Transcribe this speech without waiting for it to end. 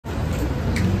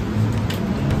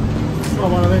Oh,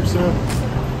 one of them, sir.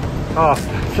 Oh,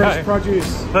 Fresh okay. produce.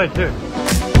 Thank you.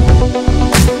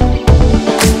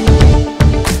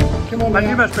 Come on But now.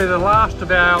 you must be the last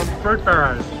of our fruit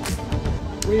barrows.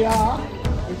 We are.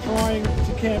 We're trying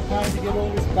to campaign to get all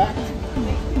this back.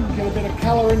 Get a bit of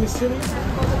colour in the city.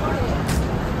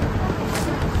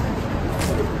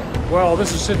 Well,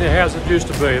 this is Sydney as it used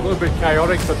to be, a little bit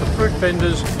chaotic, but the fruit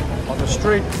vendors on the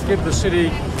street give the city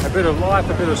a bit of life,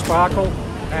 a bit of sparkle,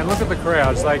 and look at the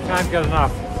crowds. They can't get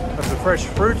enough of the fresh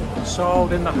fruit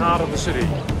sold in the heart of the city.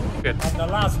 I'm the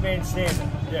last man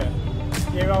standing, yeah.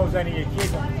 I was only a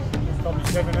kid, probably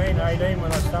 17, 18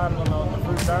 when I started on the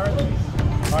fruit barrows.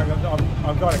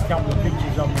 I've got a couple of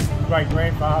pictures of my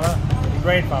grandfather,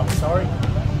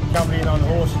 coming in on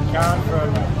horse and cart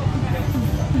from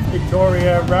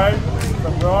Victoria Road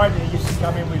from Ryde, and he used to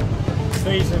come in with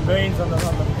peas and beans on the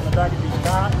back of his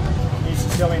cart. He used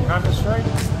to sell in Hunter Street.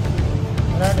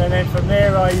 And then from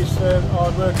there I'd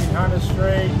work in Hunter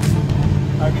Street,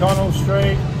 O'Connell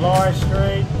Street, Bly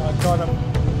Street. I kind of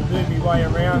moved my way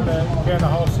around the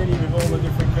whole city with all the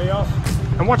different kiosks.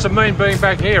 And what's it mean being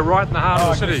back here, right in the heart of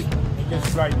the city?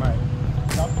 It's great, mate.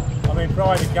 I mean,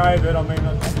 prior to COVID,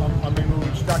 we were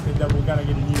instructed that we're going to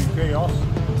get a new kiosk,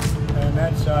 and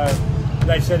that's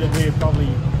they said it'd be a probably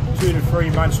 2 to 3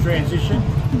 months transition.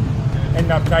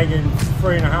 Ended up taking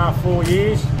 3.5, 4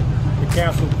 years. The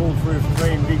council pulled through for me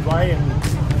in a big way, and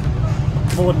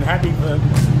more than happy for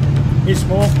this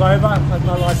small clover, like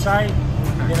I say.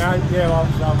 You know, yeah,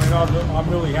 I'm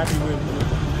really happy with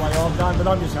the way I've done, but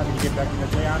I'm just happy to get back into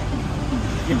town,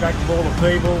 get back to all the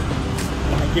people,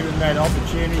 and give them that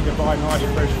opportunity to buy nice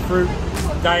fresh fruit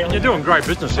daily. And you're doing great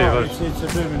business here. It's a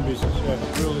booming business, yeah.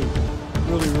 It's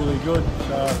really good.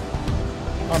 So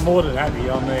I'm more than happy.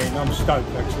 I mean, I'm stoked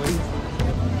actually.